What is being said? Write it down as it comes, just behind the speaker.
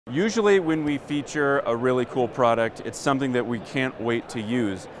Usually when we feature a really cool product, it's something that we can't wait to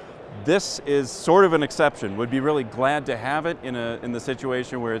use. This is sort of an exception. We'd be really glad to have it in the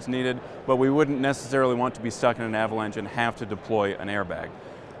situation where it's needed, but we wouldn't necessarily want to be stuck in an avalanche and have to deploy an airbag.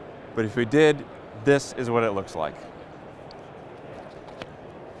 But if we did, this is what it looks like.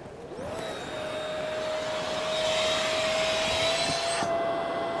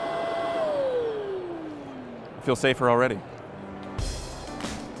 I feel safer already.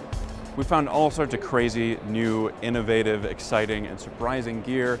 We found all sorts of crazy, new, innovative, exciting, and surprising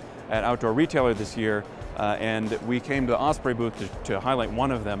gear at Outdoor Retailer this year, and we came to the Osprey booth to highlight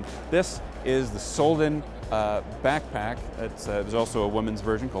one of them. This is the Soelden backpack. There's also a women's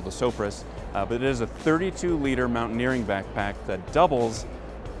version called the Sopris, but it is a 32-liter mountaineering backpack that doubles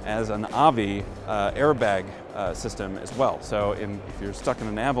as an Avi airbag system as well. So if you're stuck in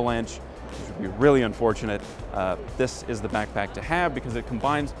an avalanche, which would be really unfortunate, this is the backpack to have because it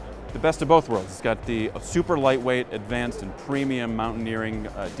combines the best of both worlds. It's got the super lightweight, advanced, and premium mountaineering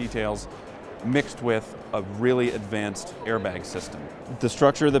details mixed with a really advanced airbag system. The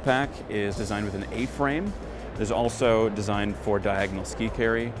structure of the pack is designed with an A-frame. It's also designed for diagonal ski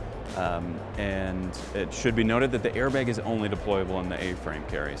carry, and it should be noted that the airbag is only deployable in the A-frame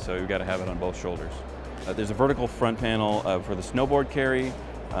carry, so you've got to have it on both shoulders. There's a vertical front panel for the snowboard carry,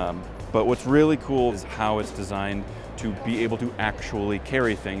 but what's really cool is how it's designed to be able to actually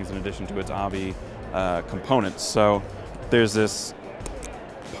carry things in addition to its Avi components. So there's this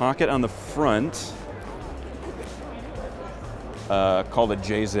pocket on the front called a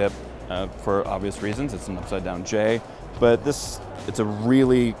J-zip for obvious reasons. It's an upside down J, but it's a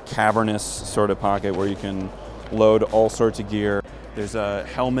really cavernous sort of pocket where you can load all sorts of gear. There's a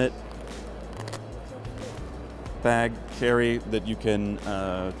helmet bag carry that you can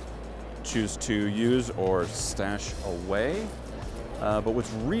choose to use or stash away. But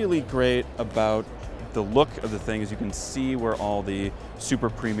what's really great about the look of the thing is you can see where all the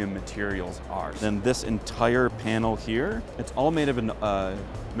super premium materials are. Then this entire panel here, it's all made of a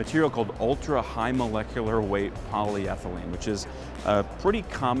material called ultra high molecular weight polyethylene, which is a pretty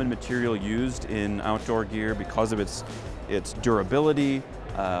common material used in outdoor gear because of its durability,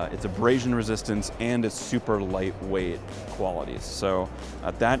 its abrasion resistance, and its super lightweight qualities. So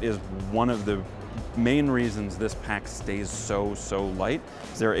that is one of the main reasons this pack stays so light.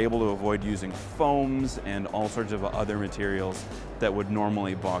 Is they're able to avoid using foams and all sorts of other materials that would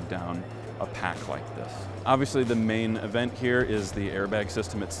normally bog down a pack like this. Obviously the main event here is the airbag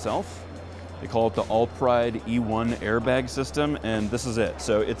system itself. They call it the All-Pride E1 airbag system, and this is it.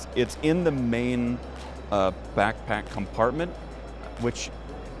 So it's in the main backpack compartment, which,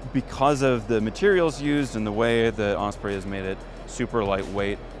 because of the materials used and the way that Osprey has made it super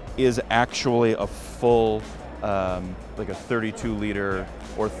lightweight, is actually a full, like a 32-liter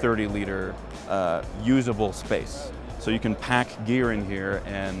or 30-liter usable space. So you can pack gear in here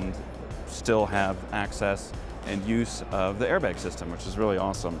and still have access and use of the airbag system, which is really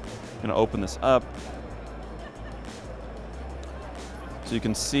awesome. I'm gonna open this up. So you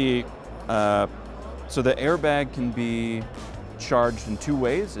can see, so the airbag can be charged in two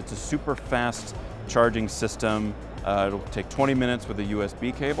ways. It's a super fast charging system. It'll take 20 minutes with a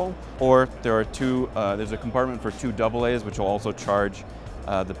USB cable, or there's a compartment for two AA's, which will also charge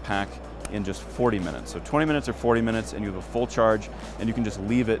the pack in just 40 minutes. So 20 minutes or 40 minutes and you have a full charge, and you can just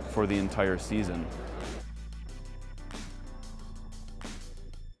leave it for the entire season.